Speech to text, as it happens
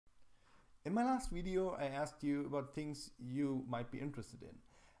In my last video, I asked you about things you might be interested in.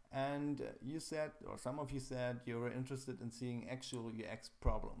 And you said, or some of you said, you were interested in seeing actual UX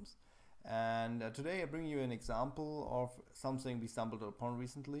problems. And today I bring you an example of something we stumbled upon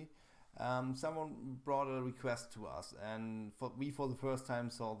recently. Someone brought a request to us, and we for the first time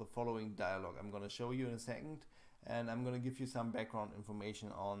saw the following dialog. I'm going to show you in a second, and I'm going to give you some background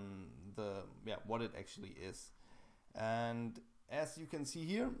information on what it actually is. And as you can see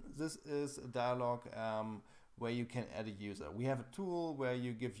here, this is a dialog where you can add a user. We have a tool where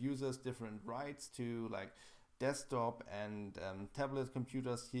you give users different rights to like desktop and tablet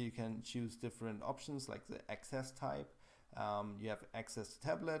computers. Here you can choose different options like the access type. You have access to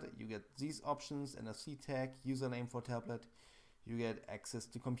tablet, you get these options, NFC tag, username for tablet. You get access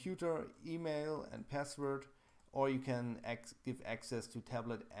to computer, email and password, or you can give access to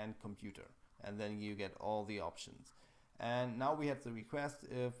tablet and computer, and then you get all the options. And now we have the request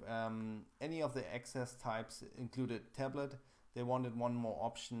if any of the access types included tablet, they wanted one more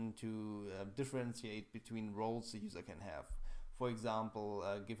option to differentiate between roles the user can have. For example,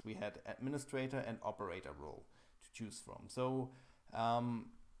 if we had administrator and operator role to choose from. So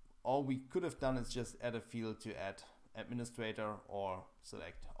all we could have done is just add a field to add administrator or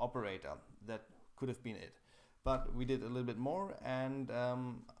select operator. That could have been it. But we did a little bit more, and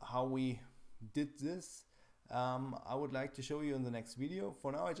how we did this I would like to show you in the next video.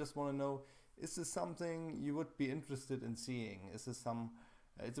 For now, I just want to know, is this something you would be interested in seeing? Is this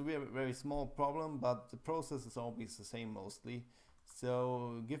it's a very, very small problem, but the process is always the same mostly.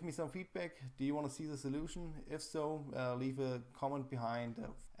 So give me some feedback. Do you want to see the solution? If so, leave a comment behind,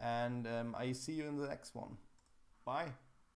 and I see you in the next one. Bye.